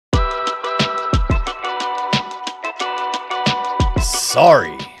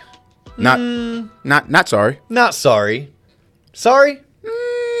sorry. Not sorry. Not sorry. Sorry?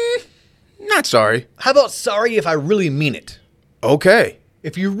 Not sorry. How about sorry if I really mean it? Okay.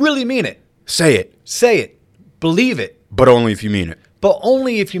 If you really mean it, Say it. say it. Believe it. But only if you mean it. But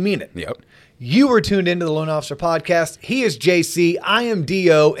only if you mean it. Yep. You were tuned into the Loan Officer Podcast. He is JC. I am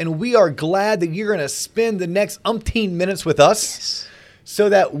Dio. And we are glad that you're going to spend the next umpteen minutes with us so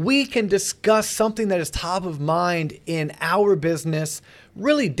that we can discuss something that is top of mind in our business,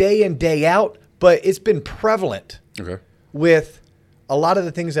 really day in, day out. But it's been prevalent Okay. with a lot of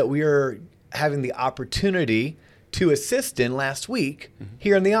the things that we are having the opportunity to assist in last week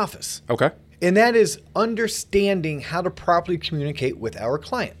here in the office. Okay. And that is understanding how to properly communicate with our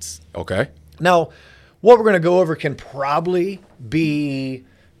clients. Okay. Now, what we're going to go over can probably be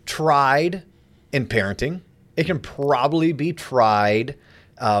tried in parenting. It can probably be tried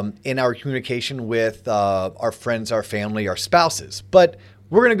in our communication with our friends, our family, our spouses. But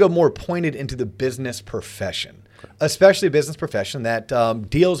we're going to go more pointed into the business profession, especially a business profession that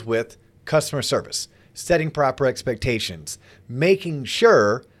deals with customer service, setting proper expectations, making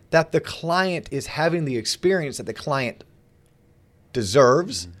sure that the client is having the experience that the client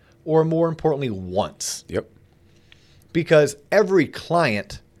deserves or more importantly wants. Yep. Because every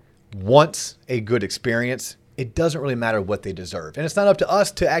client wants a good experience. It doesn't really matter what they deserve. And it's not up to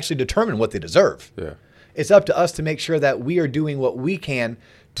us to actually determine what they deserve. Yeah. It's up to us to make sure that we are doing what we can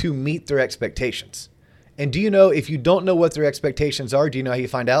to meet their expectations. And do you know, if you don't know what their expectations are, do you know how you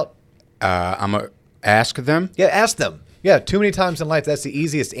find out? I'm going to ask them. Yeah, ask them. Yeah, too many times in life, that's the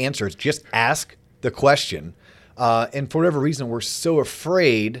easiest answer is just ask the question. And for whatever reason, we're so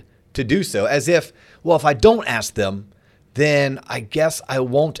afraid to do so, as if, well, if I don't ask them, then I guess I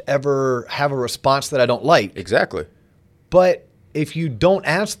won't ever have a response that I don't like. Exactly. But if you don't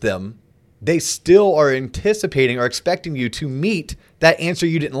ask them, they still are anticipating or expecting you to meet that answer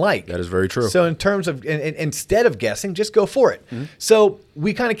you didn't like. That is very true. So in terms of, instead of guessing, just go for it. So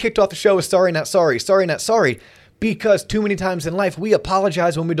we kind of kicked off the show with sorry, not sorry, sorry, not sorry, because too many times in life, we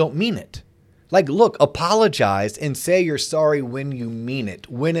apologize when we don't mean it. Like, look, apologize and say you're sorry when you mean it,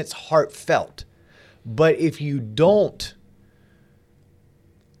 when it's heartfelt. But if you don't,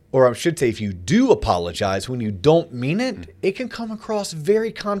 or I should say, if you do apologize when you don't mean it, it can come across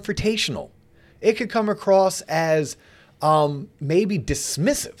very confrontational. It could come across as maybe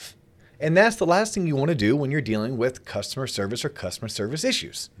dismissive. And that's the last thing you want to do when you're dealing with customer service or customer service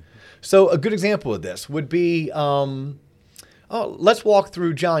issues. So a good example of this would be, let's walk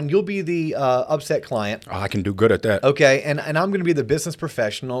through, John, you'll be the upset client. I can do good at that. Okay, and I'm going to be the business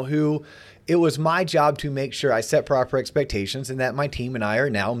professional who it was my job to make sure I set proper expectations and that my team and I are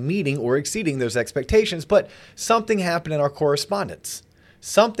now meeting or exceeding those expectations. But something happened in our correspondence.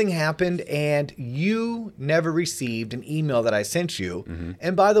 Something happened and you never received an email that I sent you.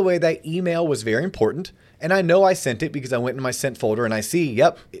 And by the way, that email was very important. And I know I sent it because I went in my sent folder and I see,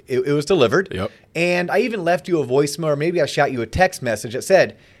 yep, it was delivered. Yep. And I even left you a voicemail, or maybe I shot you a text message that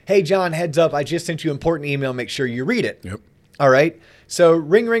said, hey, John, heads up, I just sent you an important email. Make sure you read it. Yep. All right. So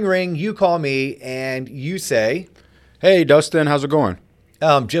ring, ring, ring. You call me and you say, Hey, Dustin, how's it going?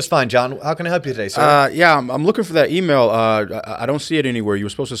 just fine, John. How can I help you today, sir? Yeah, I'm looking for that email. I don't see it anywhere. You were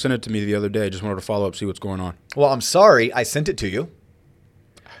supposed to send it to me the other day. Just wanted to follow up, see what's going on. Well, I'm sorry. I sent it to you.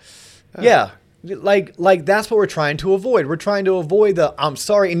 Yeah. Like that's what we're trying to avoid. We're trying to avoid the I'm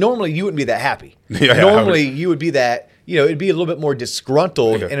sorry. And normally you wouldn't be that happy. Yeah, normally you would be that, it'd be a little bit more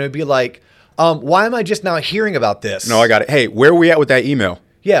disgruntled and it would be like, why am I just now hearing about this? No, I got it. Hey, where are we at with that email?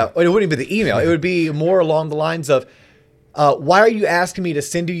 Yeah. It wouldn't be the email. It would be more along the lines of, why are you asking me to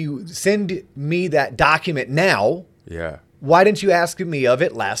send me that document now? Yeah. Why didn't you ask me of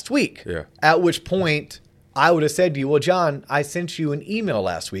it last week? Yeah. At which point I would have said to you, well, John, I sent you an email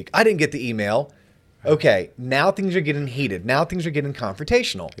last week. I didn't get the email. Okay, now things are getting heated. Now things are getting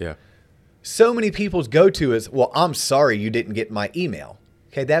confrontational. Yeah. So many people's go-to is, well, I'm sorry you didn't get my email.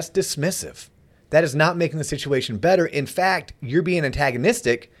 Okay, that's dismissive. That is not making the situation better. In fact, you're being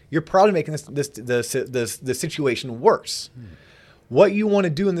antagonistic. You're probably making the situation worse. What you want to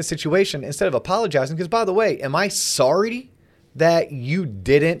do in this situation, instead of apologizing, because by the way, am I sorry that you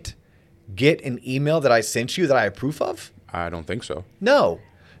didn't get an email that I sent you that I approve of? I don't think so. No.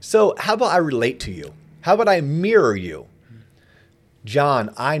 So how about I relate to you? How about I mirror you?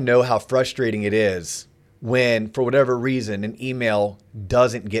 John, I know how frustrating it is when, for whatever reason, an email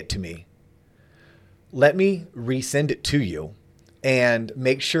doesn't get to me. Let me resend it to you and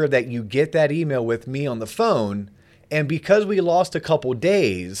make sure that you get that email with me on the phone. And because we lost a couple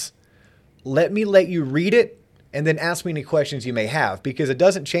days, let you read it and then ask me any questions you may have, because it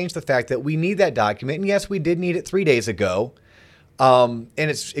doesn't change the fact that we need that document. And yes, we did need it 3 days ago. And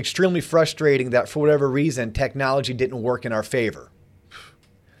it's extremely frustrating that for whatever reason, technology didn't work in our favor.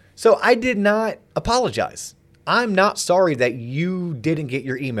 So I did not apologize. I'm not sorry that you didn't get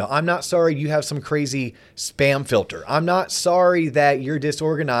your email. I'm not sorry you have some crazy spam filter. I'm not sorry that you're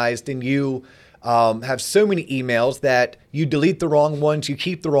disorganized and you have so many emails that you delete the wrong ones, you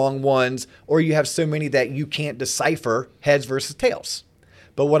keep the wrong ones, or you have so many that you can't decipher heads versus tails.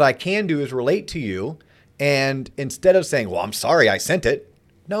 But what I can do is relate to you, and instead of saying, well, I'm sorry I sent it,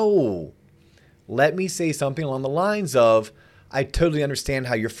 no, let me say something along the lines of, I totally understand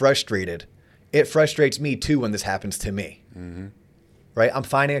how you're frustrated. It frustrates me too when this happens to me, right? I'm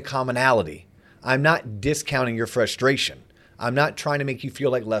finding a commonality. I'm not discounting your frustration. I'm not trying to make you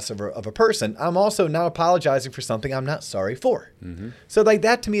feel like less of a person. I'm also not apologizing for something I'm not sorry for. So like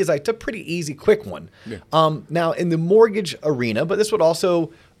that to me is like a pretty easy, quick one. Yeah. Now in the mortgage arena, but this would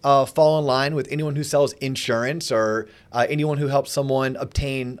also fall in line with anyone who sells insurance or anyone who helps someone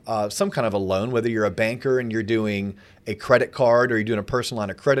obtain some kind of a loan, whether you're a banker and you're doing a credit card or you're doing a personal line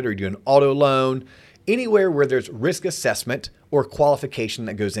of credit or you're doing an auto loan, anywhere where there's risk assessment or qualification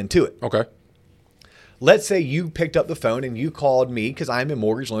that goes into it. Okay. Let's say you picked up the phone and you called me because I'm a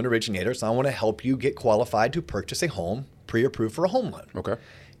mortgage loan originator, so I want to help you get qualified to purchase a home, pre-approved for a home loan. Okay.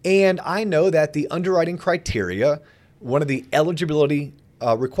 And I know that the underwriting criteria, one of the eligibility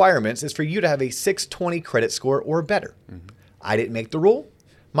requirements is for you to have a 620 credit score or better. I didn't make the rule.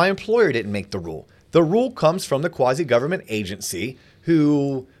 My employer didn't make the rule. The rule comes from the quasi-government agency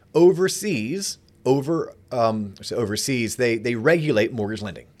who oversees, they regulate mortgage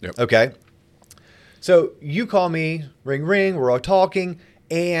lending. Yep. Okay. So you call me, ring, ring, we're all talking,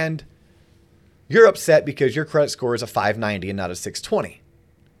 and you're upset because your credit score is a 590 and not a 620.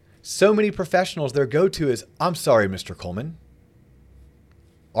 So many professionals, their go-to is, I'm sorry, Mr. Coleman.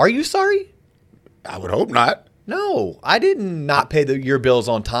 Are you sorry? I would hope not. No, I didn't not pay your bills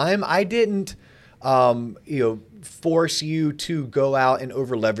on time. I didn't, force you to go out and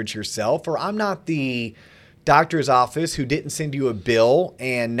over leverage yourself, or I'm not the doctor's office who didn't send you a bill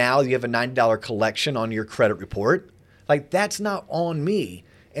and now you have a $90 collection on your credit report. Like that's not on me.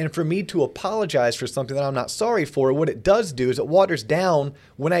 And for me to apologize for something that I'm not sorry for, what it does do is it waters down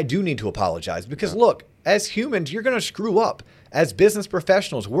when I do need to apologize. Because look, as humans, you're going to screw up. As business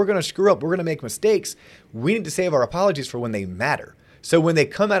professionals, we're going to screw up. We're going to make mistakes. We need to save our apologies for when they matter. So when they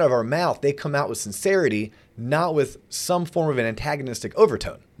come out of our mouth, they come out with sincerity, not with some form of an antagonistic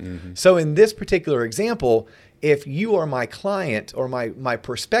overtone. So in this particular example, if you are my client or my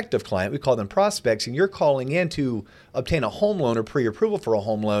prospective client, we call them prospects, and you're calling in to obtain a home loan or pre-approval for a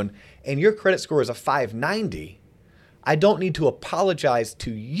home loan, and your credit score is a 590, I don't need to apologize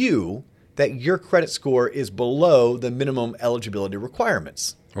to you that your credit score is below the minimum eligibility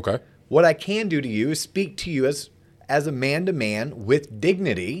requirements. Okay. What I can do to you is speak to you as a man-to-man with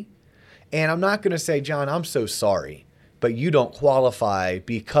dignity. And I'm not going to say, John, I'm so sorry, but you don't qualify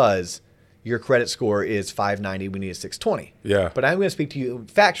because your credit score is 590. We need a 620. Yeah. But I'm going to speak to you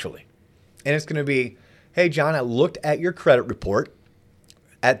factually. And it's going to be, hey, John, I looked at your credit report.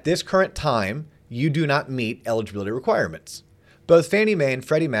 At this current time, you do not meet eligibility requirements. Both Fannie Mae and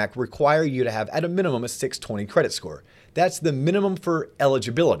Freddie Mac require you to have at a minimum a 620 credit score. That's the minimum for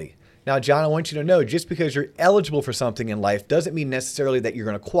eligibility. Now, John, I want you to know just because you're eligible for something in life doesn't mean necessarily that you're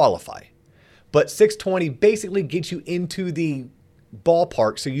going to qualify. But 620 basically gets you into the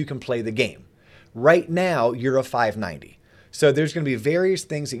ballpark so you can play the game. Right now, you're a 590. So there's going to be various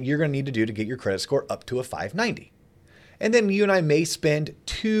things that you're going to need to do to get your credit score up to a 590. And then you and I may spend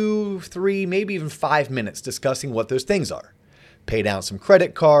 2, 3, maybe even 5 minutes discussing what those things are. Pay down some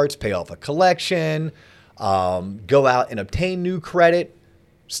credit cards, pay off a collection, go out and obtain new credit,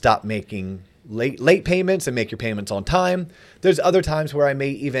 stop making late payments and make your payments on time. There's other times where I may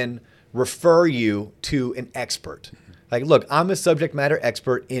even refer you to an expert. Like, look, I'm a subject matter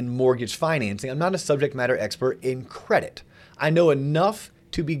expert in mortgage financing. I'm not a subject matter expert in credit. I know enough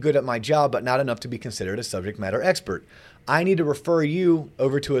to be good at my job, but not enough to be considered a subject matter expert. I need to refer you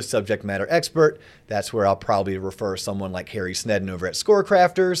over to a subject matter expert. That's where I'll probably refer someone like Harry Snedden over at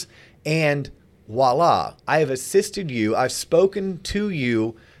Scorecrafters. And voila, I have assisted you. I've spoken to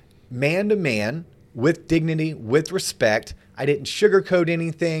you man to man with dignity, with respect. I didn't sugarcoat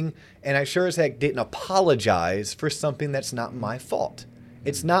anything. And I sure as heck didn't apologize for something that's not my fault.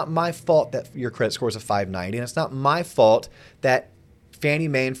 It's not my fault that your credit score is a 590. And it's not my fault that Fannie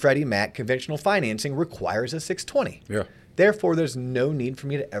Mae and Freddie Mac conventional financing requires a 620. Yeah. Therefore, there's no need for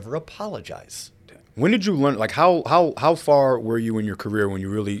me to ever apologize. When did you learn? Like, how far were you in your career when you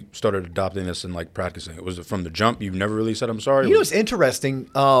really started adopting this and like practicing it? Was it from the jump? You never really said I'm sorry. You know, it's interesting.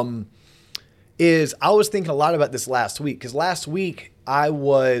 is I was thinking a lot about this last week, because last week I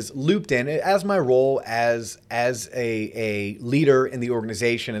was looped in as my role as a leader in the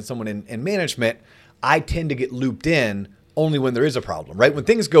organization and someone in management. I tend to get looped in only when there is a problem, right? When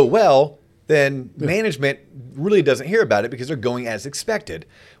things go well, then management really doesn't hear about it because they're going as expected.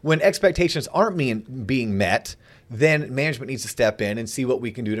 When expectations aren't being met, then management needs to step in and see what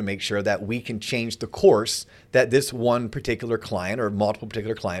we can do to make sure that we can change the course that this one particular client or multiple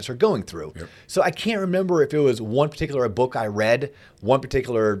particular clients are going through. Yep. So I can't remember if it was one particular book I read, one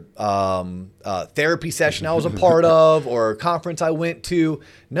particular therapy session I was a part of, or a conference I went to.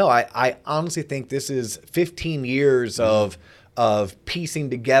 No, I honestly think this is 15 years of piecing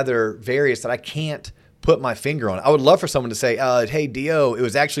together various that I can't put my finger on. I would love for someone to say, hey, Dio, it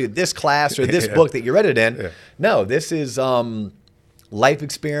was actually this class or this book that you read it in. Yeah. No, this is life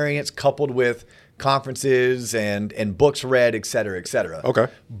experience coupled with conferences and books read, et cetera, et cetera. Okay.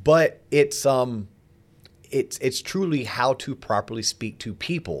 But it's truly how to properly speak to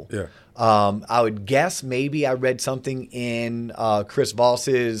people. Yeah. I would guess maybe I read something in Chris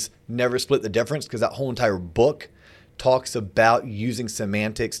Voss's Never Split the Difference, because that whole entire book talks about using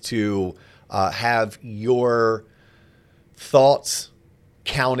semantics to have your thoughts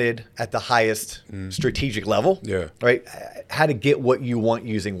counted at the highest strategic level. Yeah. Right. How to get what you want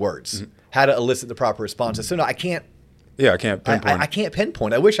using words. How to elicit the proper responses. So no, I can't. Yeah, I can't pinpoint. I can't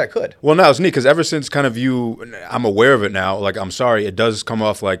pinpoint. I wish I could. Well, no, it's neat because ever since kind of I'm aware of it now. Like, I'm sorry, it does come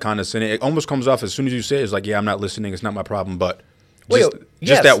off like condescending. It almost comes off as soon as you say it, it's like, yeah, I'm not listening. It's not my problem. But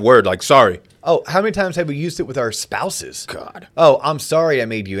just that word, like, sorry. Oh, how many times have we used it with our spouses? God. Oh, I'm sorry I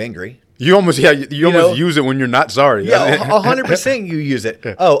made you angry. You almost use it when you're not sorry. Yeah, 100% you use it.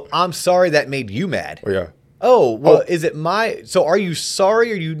 Oh, I'm sorry that made you mad. Oh, yeah. Oh, well, is it so are you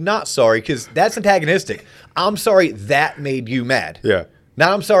sorry or are you not sorry? Because that's antagonistic. I'm sorry that made you mad. Yeah.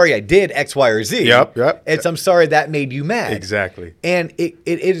 Not I'm sorry I did X, Y, or Z. Yep. It's I'm sorry that made you mad. Exactly. And it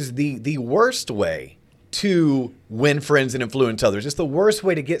is the worst way to win friends and influence others. It's the worst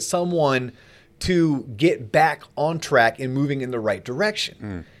way to get someone to get back on track and moving in the right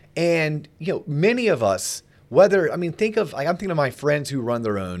direction. And, many of us, I'm thinking of my friends who run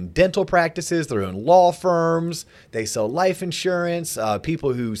their own dental practices, their own law firms, they sell life insurance,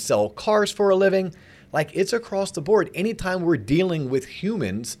 people who sell cars for a living. Like, it's across the board. Anytime we're dealing with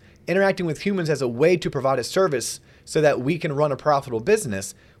humans, interacting with humans as a way to provide a service so that we can run a profitable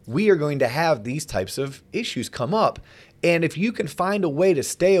business, we are going to have these types of issues come up. And if you can find a way to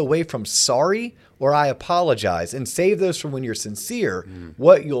stay away from sorry or I apologize and save those for when you're sincere,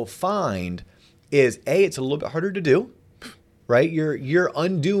 what you'll find is, it's a little bit harder to do, right? You're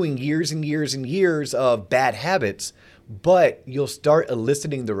undoing years and years and years of bad habits, but you'll start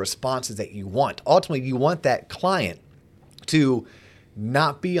eliciting the responses that you want. Ultimately, you want that client to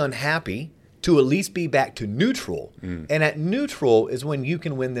not be unhappy, to at least be back to neutral. And at neutral is when you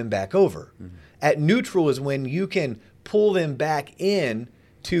can win them back over. At neutral is when you can pull them back in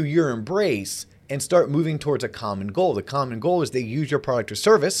to your embrace and start moving towards a common goal. The common goal is they use your product or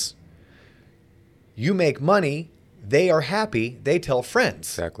service. You make money. They are happy. They tell friends.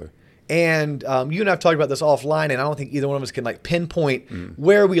 Exactly. And you and I have talked about this offline, and I don't think either one of us can pinpoint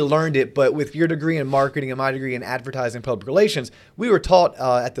where we learned it. But with your degree in marketing and my degree in advertising and public relations, we were taught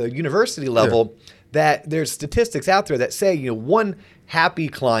at the university level that there's statistics out there that say, one happy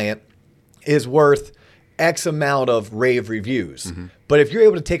client is worth X amount of rave reviews. But if you're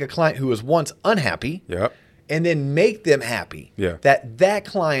able to take a client who was once unhappy and then make them happy, that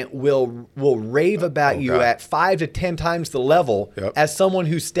client will rave about you at 5 to 10 times the level as someone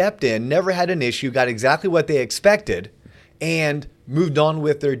who stepped in, never had an issue, got exactly what they expected, and moved on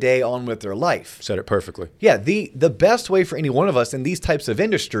with their day, on with their life. Said it perfectly. Yeah, the best way for any one of us in these types of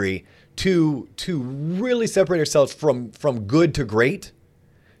industry to really separate ourselves from good to great,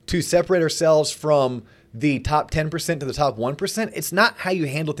 to separate ourselves from the top 10% to the top 1%, it's not how you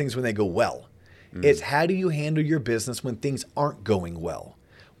handle things when they go well. It's how do you handle your business when things aren't going well?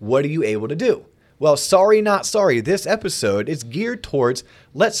 What are you able to do? Well, sorry, not sorry. This episode is geared towards,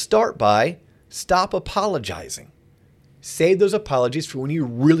 let's start by stop apologizing. Save those apologies for when you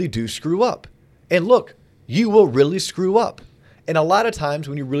really do screw up. And look, you will really screw up. And a lot of times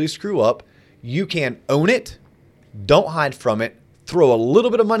when you really screw up, you can own it, don't hide from it, throw a little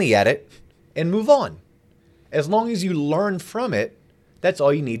bit of money at it, and move on. As long as you learn from it, that's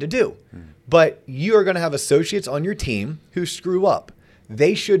all you need to do. But you are going to have associates on your team who screw up.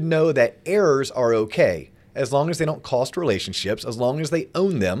 They should know that errors are okay, as long as they don't cost relationships, as long as they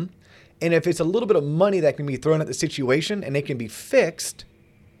own them. And if it's a little bit of money that can be thrown at the situation and it can be fixed,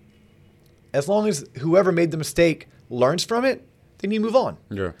 as long as whoever made the mistake learns from it, then you move on.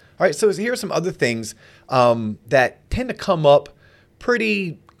 Yeah. All right. So here are some other things that tend to come up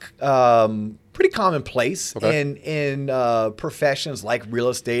pretty commonplace in professions like real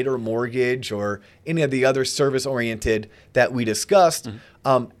estate or mortgage or any of the other service-oriented that we discussed.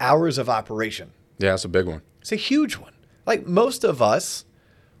 Hours of operation. Yeah, that's a big one. It's a huge one. Like most of us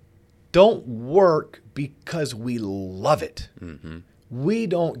don't work because we love it. We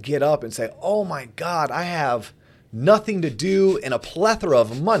don't get up and say, oh my God, I have nothing to do and a plethora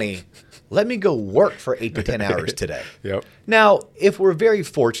of money. Let me go work for 8 to 10 hours today. Yep. Now, if we're very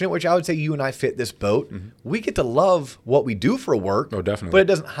fortunate, which I would say you and I fit this boat, we get to love what we do for work. Oh, definitely. But it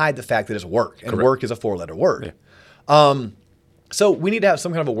doesn't hide the fact that it's work. And Correct. work is a 4-letter word. Yeah. So we need to have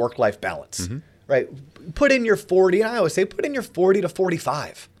some kind of a work-life balance, right? Put in your 40, and I always say put in your 40 to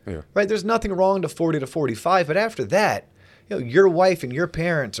 45, right? There's nothing wrong to 40 to 45, but after that, you know, your wife and your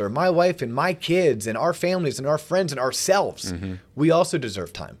parents or my wife and my kids and our families and our friends and ourselves, we also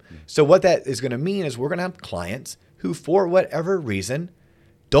deserve time. So what that is going to mean is we're going to have clients who, for whatever reason,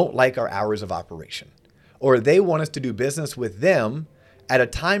 don't like our hours of operation, or they want us to do business with them at a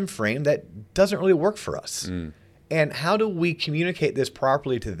time frame that doesn't really work for us. And how do we communicate this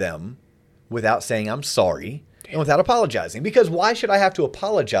properly to them without saying I'm sorry and without apologizing? Because why should I have to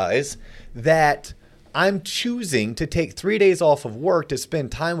apologize that I'm choosing to take 3 days off of work to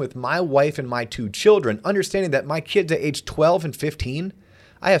spend time with my wife and my 2 children, understanding that my kids at age 12 and 15,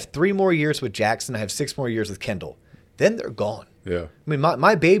 I have 3 more years with Jackson, I have 6 more years with Kendall. Then they're gone. Yeah. I mean,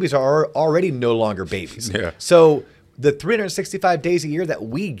 my babies are already no longer babies. Yeah. So the 365 days a year that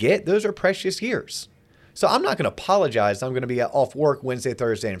we get, those are precious years. So I'm not going to apologize. I'm going to be off work Wednesday,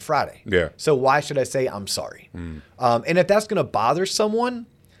 Thursday, and Friday. Yeah. So why should I say I'm sorry? And if that's going to bother someone,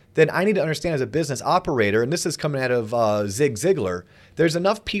 then I need to understand as a business operator, and this is coming out of Zig Ziglar, there's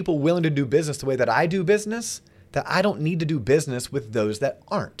enough people willing to do business the way that I do business that I don't need to do business with those that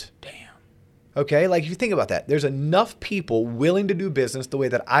aren't. Damn. Okay? Like if you think about that, there's enough people willing to do business the way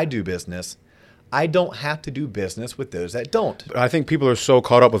that I do business. I don't have to do business with those that don't. But I think people are so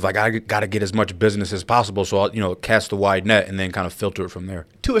caught up with like, I got to get as much business as possible. So I'll, cast a wide net and then kind of filter it from there.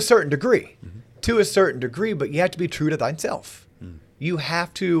 To a certain degree. To a certain degree, but you have to be true to thyself. You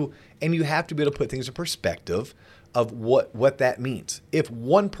have to, and you have to be able to put things in perspective of what that means. If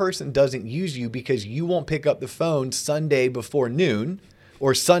one person doesn't use you because you won't pick up the phone Sunday before noon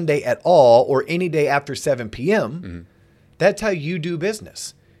or Sunday at all or any day after 7 p.m., that's how you do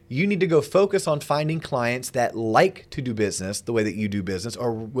business. You need to go focus on finding clients that like to do business the way that you do business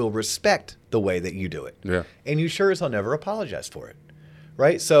or will respect the way that you do it. Yeah. And you sure as hell never apologize for it,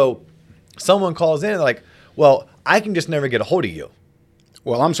 right? So someone calls in and they're like, well, I can just never get a hold of you.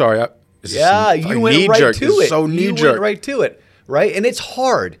 Well, I'm sorry. You went right to it. So you went right to it, right? And it's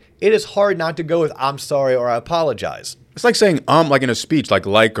hard. It is hard not to go with I'm sorry or I apologize. It's like saying like in a speech, like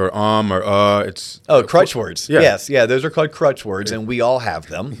or or it's crutch words. Yeah. Yes, yeah, those are called crutch words, and we all have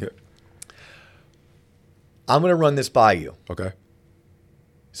them. Yeah. I'm going to run this by you. Okay.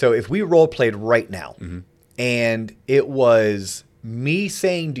 So if we role played right now, and it was me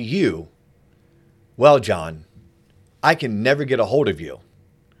saying to you, well, John, I can never get a hold of you.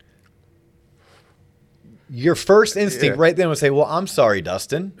 Your first instinct right then would say, well, I'm sorry,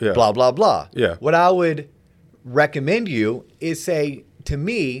 Dustin, blah, blah, blah. Yeah. What I would recommend you is say to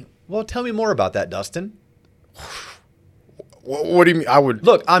me, well, tell me more about that, Dustin. What do you mean?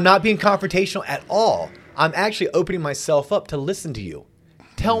 Look, I'm not being confrontational at all. I'm actually opening myself up to listen to you.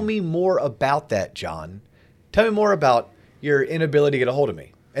 Tell me more about that, John. Tell me more about your inability to get a hold of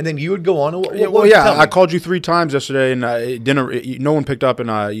me. And then you would go on. I called you 3 times yesterday, and no one picked up,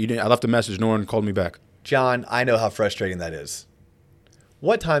 and I left a message. No one called me back. John, I know how frustrating that is.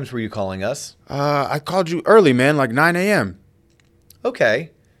 What times were you calling us? I called you early, man, like 9 a.m.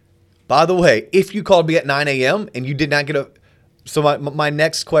 Okay. By the way, if you called me at 9 a.m. and you did not get so my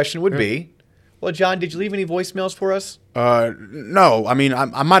next question would be, well, John, did you leave any voicemails for us? No. I mean,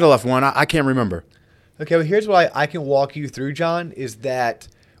 I might have left one. I can't remember. Okay, well, here's what I can walk you through, John, is that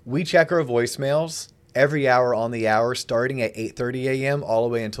we check our voicemails every hour on the hour, starting at 8:30 a.m. all the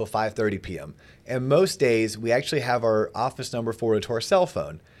way until 5:30 p.m. And most days, we actually have our office number forwarded to our cell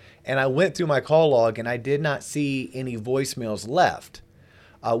phone. And I went through my call log, and I did not see any voicemails left.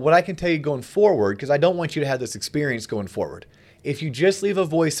 What I can tell you going forward, because I don't want you to have this experience going forward, if you just leave a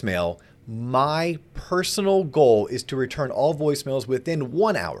voicemail, my personal goal is to return all voicemails within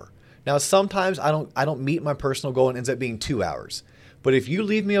 1 hour. Now, sometimes I don't meet my personal goal and it ends up being 2 hours. But if you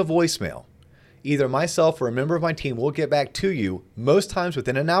leave me a voicemail, either myself or a member of my team will get back to you most times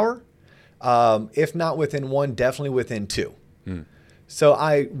within an hour. If not within 1, definitely within 2. So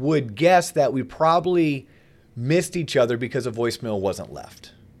I would guess that we probably missed each other because a voicemail wasn't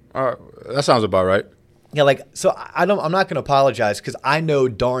left. That sounds about right. Yeah, like, so I'm not going to apologize because I know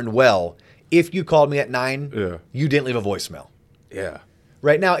darn well if you called me at 9, you didn't leave a voicemail. Yeah.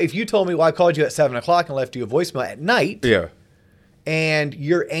 Right now, if you told me, well, I called you at 7 o'clock and left you a voicemail at night, and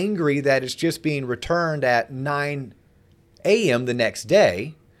you're angry that it's just being returned at 9 a.m. the next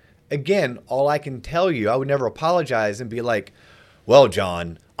day, again, all I can tell you, I would never apologize and be like, well,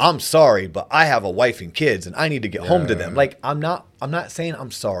 John, I'm sorry, but I have a wife and kids and I need to get home to them. Like, I'm not saying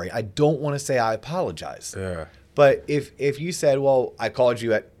I'm sorry. I don't want to say I apologize. Yeah. But if you said, well, I called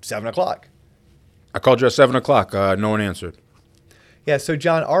you at 7 o'clock. I called you at 7 o'clock. No one answered. Yeah. So,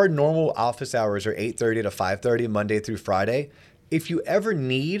 John, our normal office hours are 8:30 to 5:30, Monday through Friday. If you ever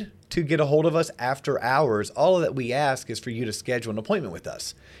need to get a hold of us after hours, all that we ask is for you to schedule an appointment with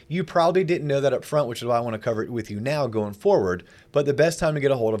us. You probably didn't know that up front, which is why I want to cover it with you now going forward. But the best time to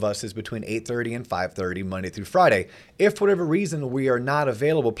get a hold of us is between 8:30 and 5:30, Monday through Friday. If for whatever reason we are not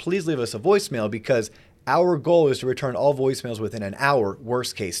available, please leave us a voicemail because our goal is to return all voicemails within an hour,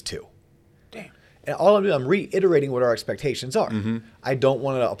 worst case 2. Damn. And all I'm doing, I'm reiterating what our expectations are. Mm-hmm. I don't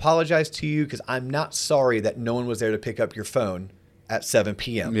want to apologize to you because I'm not sorry that no one was there to pick up your phone at 7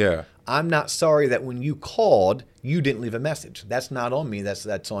 p.m. Yeah. I'm not sorry that when you called, you didn't leave a message. That's not on me.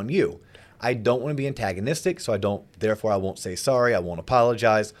 That's on you. I don't want to be antagonistic, so therefore I won't say sorry. I won't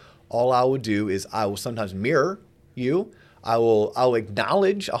apologize. All I will do is I will sometimes mirror you. I'll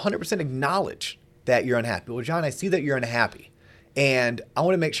acknowledge, 100% acknowledge that you're unhappy. Well, John, I see that you're unhappy. And I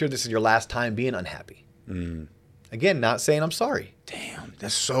want to make sure this is your last time being unhappy. Again, not saying I'm sorry. Damn,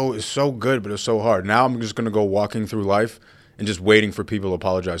 it's so good, but it's so hard. Now I'm just going to go walking through life and just waiting for people to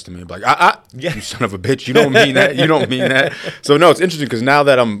apologize to me. Like, you son of a bitch. You don't mean that. You don't mean that. So, no, it's interesting because now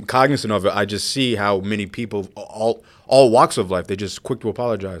that I'm cognizant of it, I just see how many people, all walks of life, they're just quick to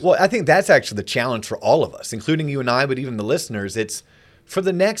apologize. Well, I think that's actually the challenge for all of us, including you and I, but even the listeners. It's for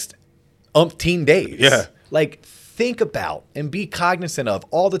the next umpteen days. Yeah. Like, think about and be cognizant of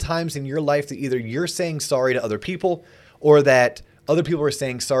all the times in your life that either you're saying sorry to other people or that other people are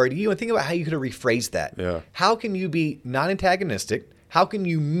saying sorry to you, and think about how you could have rephrased that. Yeah. How can you be non-antagonistic? How can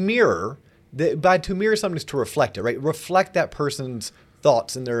you mirror to mirror something is to reflect it, right? Reflect that person's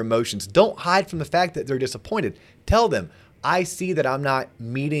thoughts and their emotions. Don't hide from the fact that they're disappointed. Tell them, I see that I'm not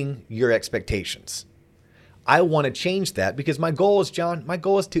meeting your expectations. I want to change that because my goal is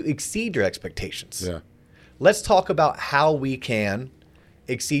to exceed your expectations. Yeah. Let's talk about how we can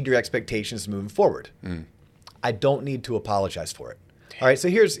exceed your expectations moving forward. I don't need to apologize for it. All right, so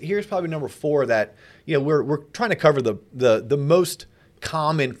here's probably number 4 that we're trying to cover the most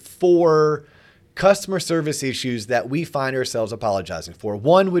common 4 customer service issues that we find ourselves apologizing for.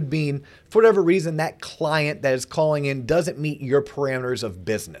 One would mean, for whatever reason, that client that is calling in doesn't meet your parameters of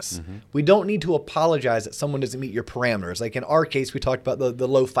business. We don't need to apologize that someone doesn't meet your parameters. Like in our case, we talked about the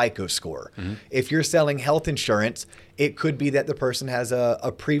low FICO score. If you're selling health insurance, it could be that the person has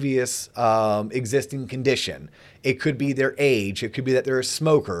a previous existing condition. It could be their age. It could be that they're a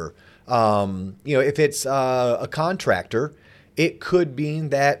smoker. If it's a contractor, it could mean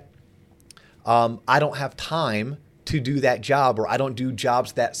that I don't have time to do that job, or I don't do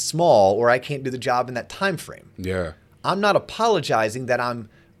jobs that small, or I can't do the job in that time frame. Yeah. I'm not apologizing that I'm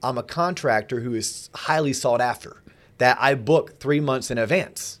a contractor who is highly sought after, that I book 3 months in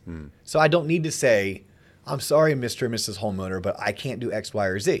advance. So I don't need to say, I'm sorry, Mr. and Mrs. Homeowner, but I can't do X, Y,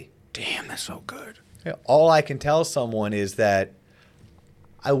 or Z. Damn, that's so good. All I can tell someone is that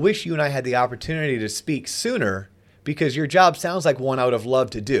I wish you and I had the opportunity to speak sooner because your job sounds like one I would have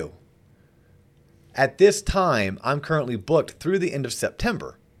loved to do. At this time, I'm currently booked through the end of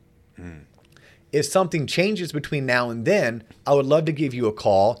September. If something changes between now and then, I would love to give you a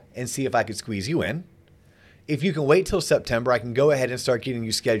call and see if I could squeeze you in. If you can wait till September, I can go ahead and start getting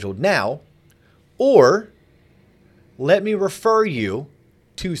you scheduled now. Or let me refer you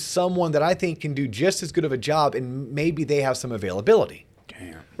to someone that I think can do just as good of a job and maybe they have some availability.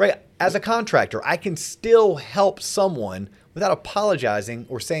 Damn. Right? As a contractor, I can still help someone without apologizing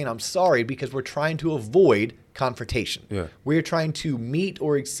or saying I'm sorry because we're trying to avoid confrontation. Yeah. We're trying to meet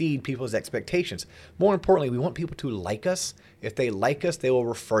or exceed people's expectations. More importantly, we want people to like us. If they like us, they will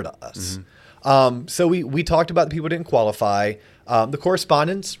refer to us. So we talked about the people who didn't qualify. The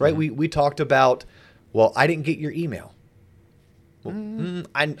correspondence, right? We talked about, well, I didn't get your email. Well,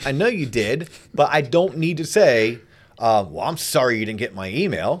 I know you did, but I don't need to say, well, I'm sorry you didn't get my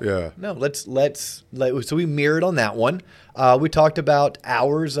email. Yeah. No, so we mirrored on that one. We talked about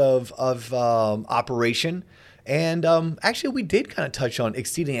hours of operation. And actually, we did kind of touch on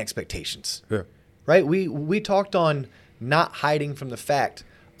exceeding expectations. Yeah. Right? We talked on not hiding from the fact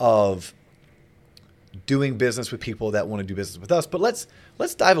of doing business with people that want to do business with us. But let's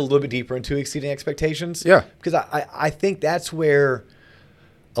dive a little bit deeper into exceeding expectations. Yeah. Because I think that's where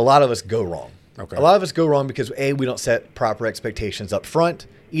a lot of us go wrong. Okay. A lot of us go wrong because we don't set proper expectations up front,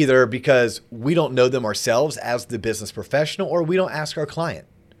 either because we don't know them ourselves as the business professional, or we don't ask our client.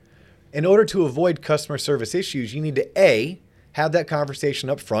 In order to avoid customer service issues, you need to have that conversation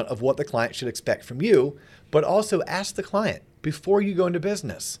up front of what the client should expect from you, but also ask the client before you go into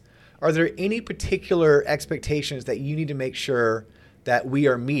business. Are there any particular expectations that you need to make sure that we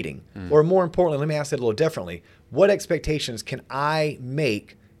are meeting? Or more importantly, let me ask it a little differently. What expectations can I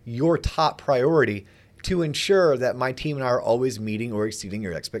make your top priority to ensure that my team and I are always meeting or exceeding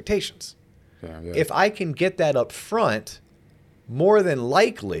your expectations? Yeah. If I can get that up front, more than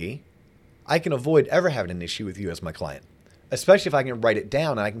likely, I can avoid ever having an issue with you as my client, especially if I can write it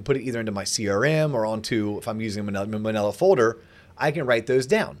down and I can put it either into my CRM or onto, if I'm using a Manila folder, I can write those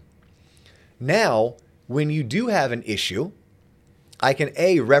down. Now, when you do have an issue, I can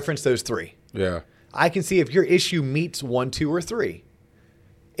reference those 3. Yeah. I can see if your issue meets 1, 2, or 3.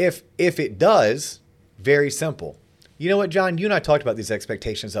 If it does, very simple. You know what, John? You and I talked about these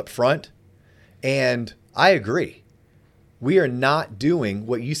expectations up front, and I agree. We are not doing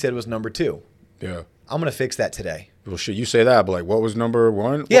what you said was number 2. Yeah. I'm going to fix that today. Well, shit, you say that, but like, what was number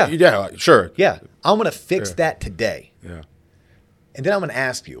 1? Yeah. Well, yeah, sure. Yeah. I'm going to fix that today. Yeah. And then I'm going to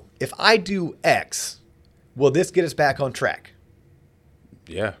ask you, if I do X, will this get us back on track?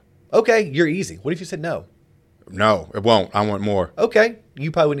 Yeah. Okay, you're easy. What if you said no? No, it won't. I want more. Okay, you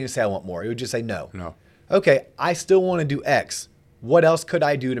probably wouldn't even say I want more. It would just say no. No. Okay, I still want to do X. What else could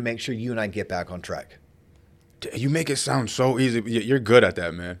I do to make sure you and I get back on track? You make it sound so easy. You're good at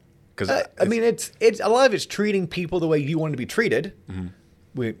that, man. Because I mean, it's a lot of it's treating people the way you want to be treated.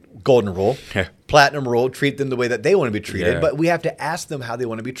 Golden rule, platinum rule, treat them the way that they want to be treated. Yeah. But we have to ask them how they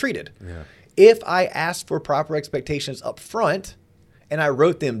want to be treated. Yeah. If I asked for proper expectations up front and I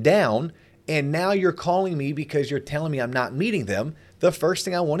wrote them down, and now you're calling me because you're telling me I'm not meeting them, the first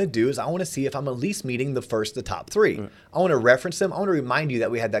thing I want to do is I want to see if I'm at least meeting the top 3. I want to reference them. I want to remind you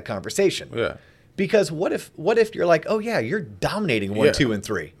that we had that conversation. Yeah. Because what if you're like, oh yeah, you're dominating 1, 2, and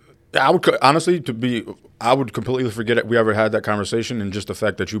 3. I would honestly, I would completely forget it. We ever had that conversation, and just the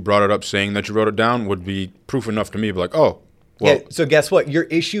fact that you brought it up, saying that you wrote it down, would be proof enough to me. Be like, oh, well. Yeah, so guess what? Your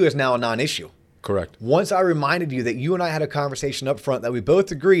issue is now a non-issue. Correct. Once I reminded you that you and I had a conversation up front that we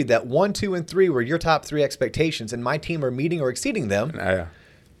both agreed that 1, 2, and 3 were your top 3 expectations, and my team are meeting or exceeding them. Yeah.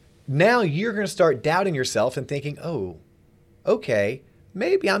 Now you're going to start doubting yourself and thinking, oh, okay,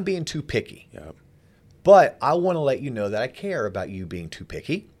 maybe I'm being too picky. Yeah. But I want to let you know that I care about you being too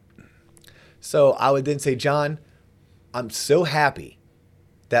picky. So I would then say, John, I'm so happy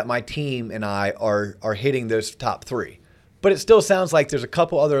that my team and I are hitting those top 3. But it still sounds like there's a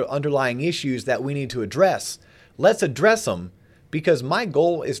couple other underlying issues that we need to address. Let's address them, because my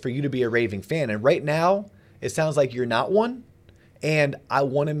goal is for you to be a raving fan. And right now, it sounds like you're not one. And I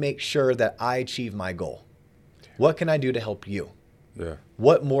want to make sure that I achieve my goal. What can I do to help you? Yeah.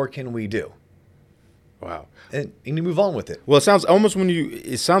 What more can we do? Wow. And you move on with it. Well, it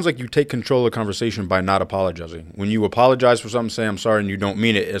sounds like you take control of the conversation by not apologizing. When you apologize for something, say I'm sorry, and you don't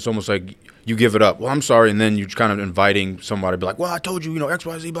mean it, it's almost like you give it up. Well, I'm sorry, and then you're kind of inviting somebody to be like, well, I told you, X,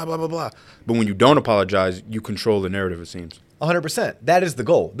 Y, Z, blah, blah, blah, blah. But when you don't apologize, you control the narrative, it seems. 100%. That is the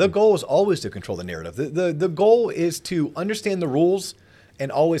goal. The goal is always to control the narrative. The goal is to understand the rules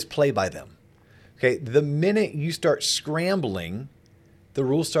and always play by them. Okay, the minute you start scrambling, the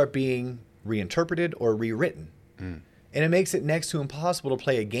rules start being reinterpreted or rewritten. And it makes it next to impossible to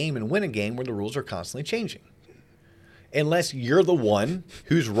play a game and win a game where the rules are constantly changing. Unless you're the one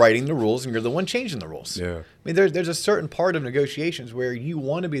who's writing the rules and you're the one changing the rules. Yeah. I mean, there's a certain part of negotiations where you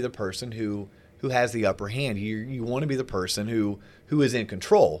want to be the person who has the upper hand. You want to be the person who is in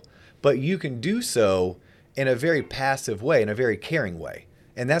control. But you can do so in a very passive way, in a very caring way.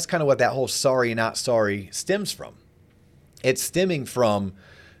 And that's kind of what that whole sorry, not sorry stems from. It's stemming from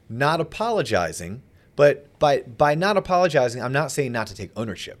not apologizing, but by not apologizing, I'm not saying not to take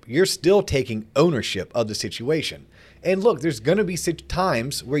ownership. You're still taking ownership of the situation. And look, there's going to be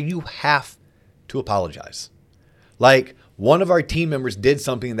times where you have to apologize. Like one of our team members did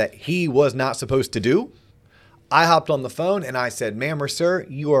something that he was not supposed to do. I hopped on the phone and I said, ma'am or sir,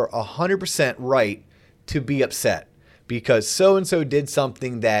 you are 100% right to be upset because so-and-so did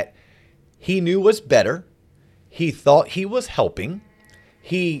something that he knew was better. He thought he was helping.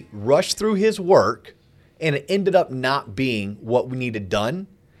 He rushed through his work and it ended up not being what we needed done.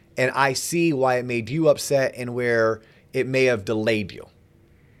 And I see why it made you upset and where it may have delayed you.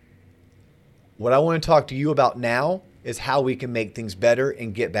 What I want to talk to you about now is how we can make things better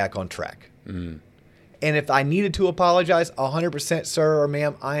and get back on track. And if I needed to apologize, 100%, sir or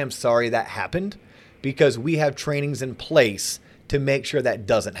ma'am, I am sorry that happened, because we have trainings in place to make sure that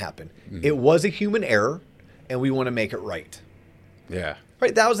doesn't happen. It was a human error, and we want to make it right. Yeah.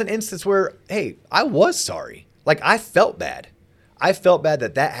 Right? That was an instance where, hey, I was sorry. Like, I felt bad. I felt bad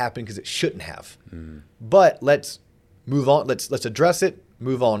that happened because it shouldn't have. But let's move on. Let's address it,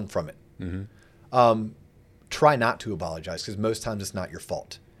 move on from it. Try not to apologize, because most times it's not your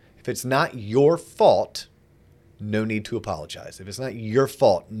fault. If it's not your fault, no need to apologize. If it's not your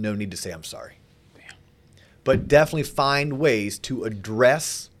fault, no need to say I'm sorry. Damn. But definitely find ways to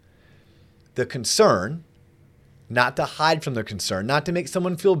address the concern, not to hide from the concern, not to make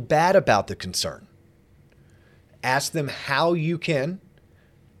someone feel bad about the concern. Ask them how you can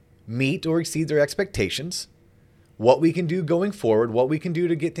meet or exceed their expectations, what we can do going forward, what we can do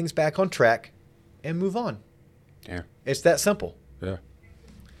to get things back on track, and move on. Yeah. It's that simple. Yeah.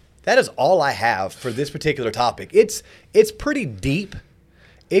 That is all I have for this particular topic. It's pretty deep.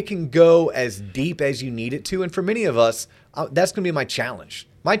 It can go as deep as you need it to. And for many of us, that's going to be my challenge.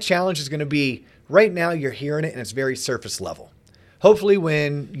 My challenge is going to be, right now you're hearing it and it's very surface level. Hopefully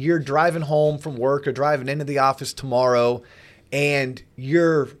when you're driving home from work or driving into the office tomorrow and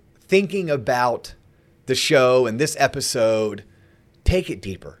you're thinking about the show and this episode, take it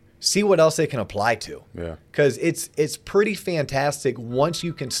deeper. See what else they can apply to. Yeah. Because it's pretty fantastic once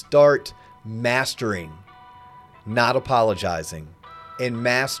you can start mastering not apologizing and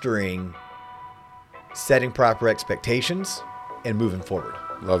mastering setting proper expectations and moving forward.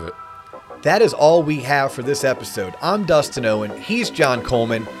 Love it. That is all we have for this episode. I'm Dustin Owen. He's John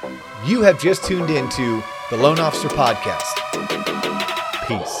Coleman. You have just tuned into the Loan Officer Podcast.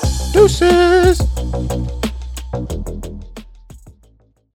 Peace. Deuces.